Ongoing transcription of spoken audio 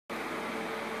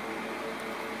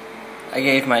I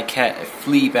gave my cat a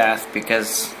flea bath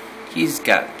because he's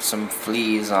got some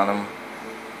fleas on him.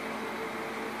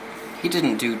 He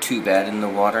didn't do too bad in the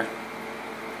water.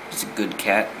 He's a good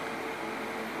cat.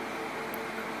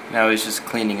 Now he's just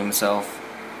cleaning himself.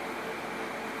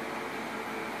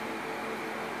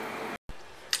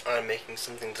 I'm making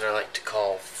something that I like to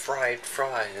call fried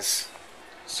fries.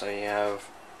 So you have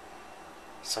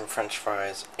some French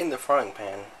fries in the frying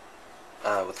pan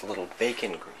with a little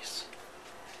bacon grease.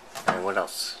 And what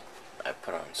else? I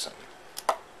put on some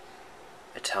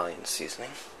Italian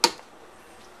seasoning.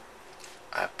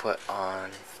 I put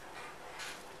on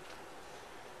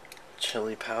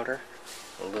chili powder,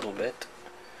 a little bit.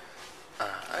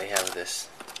 I have this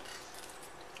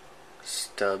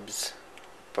Stubbs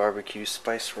barbecue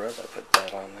spice rub. I put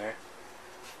that on there.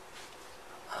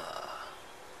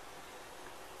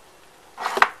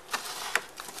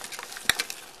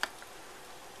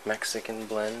 Mexican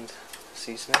blend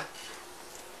seasoning.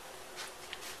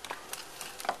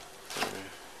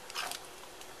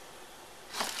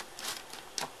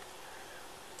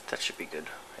 That should be good,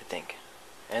 I think.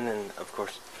 And then, of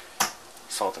course,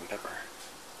 salt and pepper.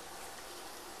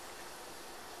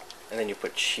 And then you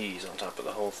put cheese on top of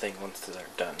the whole thing once they're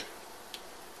done.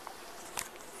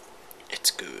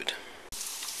 It's good.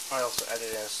 I also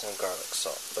added in some garlic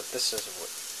salt, but this is what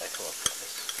I come up with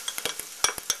this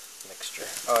mixture.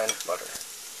 Oh, and butter.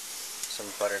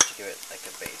 Some butter to give it like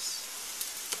a base.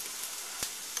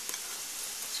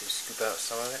 So you scoop out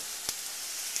some of it,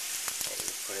 and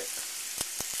you put it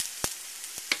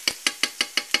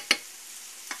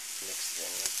mixed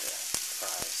in with the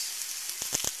fries.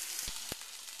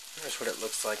 Here's what it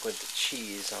looks like with the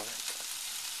cheese on it.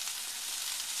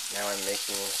 Now I'm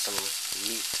making some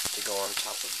meat to go on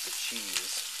top of the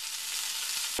cheese.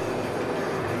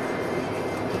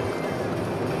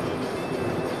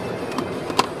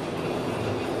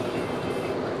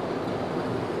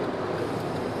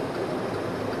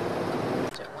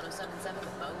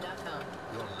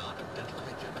 You're not a dental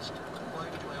hygienist. Why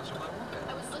did you ask about that?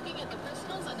 I was looking at the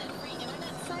personals on that free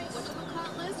internet site,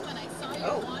 whatchamacallit, when I saw you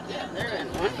on yeah, that. they're in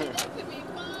Hey, one. that could be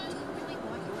fun.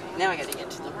 Now I gotta get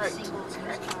to the root.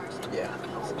 Correct? Yeah.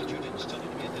 But you didn't study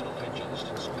to be a dental hygienist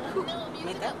in school. No music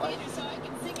Made that one. so I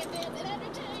can sing and dance and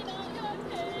entertain all your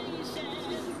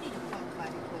patients. Need a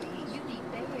qualified employee. You need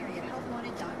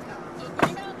BayAreaHealthWanted.com. So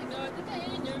bring out the North of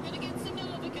Pain, you're gonna get some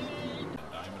Novocaine.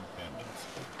 Diamond pendants.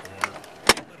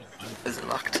 Is it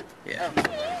locked? Yeah.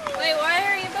 Wait, why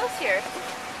are you both here?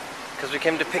 Because we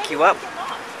came to pick you up.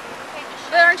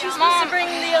 But aren't you supposed to bring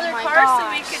the other car so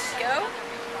we could go?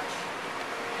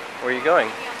 Where are you going?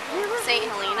 St.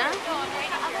 Helena?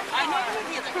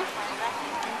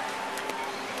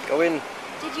 Go in.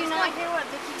 Did you not hear what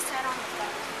Vicky said on the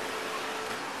phone?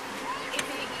 Is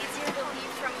it easier to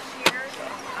leave from here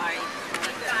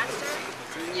faster?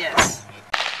 Yes.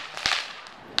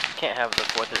 Can't have the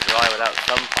 4th of July without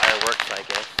some fireworks, I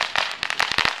guess.